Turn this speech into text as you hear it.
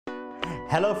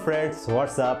Hello friends,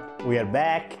 what's up? We are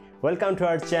back. Welcome to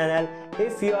our channel.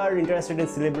 If you are interested in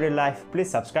celebrity life, please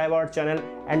subscribe our channel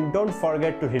and don't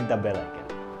forget to hit the bell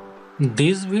icon.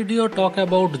 This video talk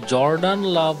about Orbin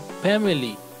Love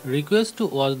family. Request to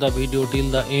watch the video till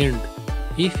the end.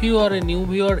 If you are a new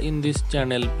viewer in this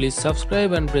channel, please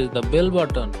subscribe and press the bell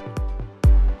button.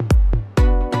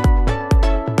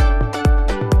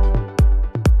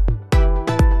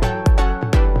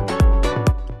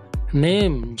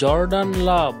 Name Orbin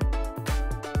Love.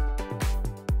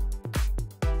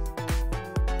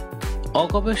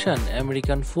 Occupation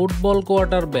American football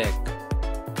quarterback.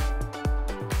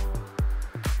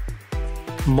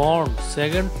 Born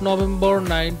 2nd November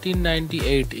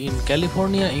 1998 in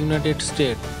California, United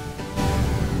States.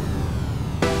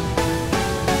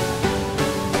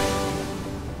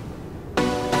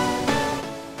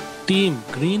 Team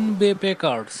Green Bay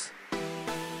Packers.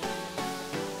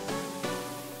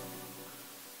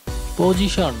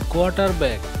 Position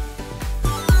quarterback.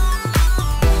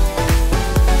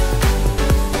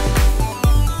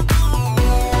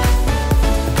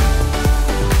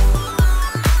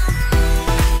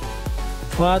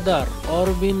 Father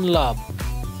Orbin Love.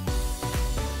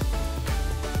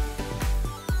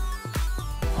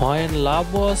 When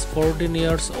Love was 14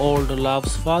 years old,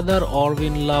 Love's father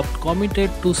Orbin Love committed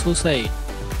to suicide.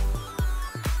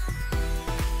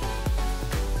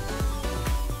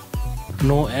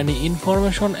 No any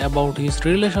information about his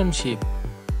relationship.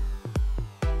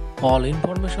 All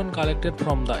information collected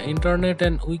from the internet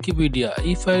and Wikipedia.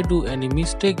 If I do any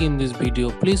mistake in this video,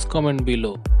 please comment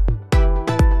below.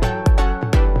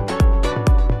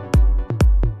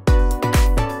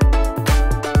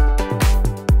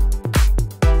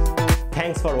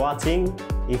 Thanks for watching.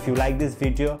 If you like this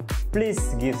video, please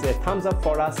give a thumbs up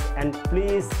for us and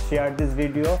please share this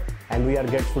video, and we are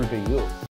grateful to you.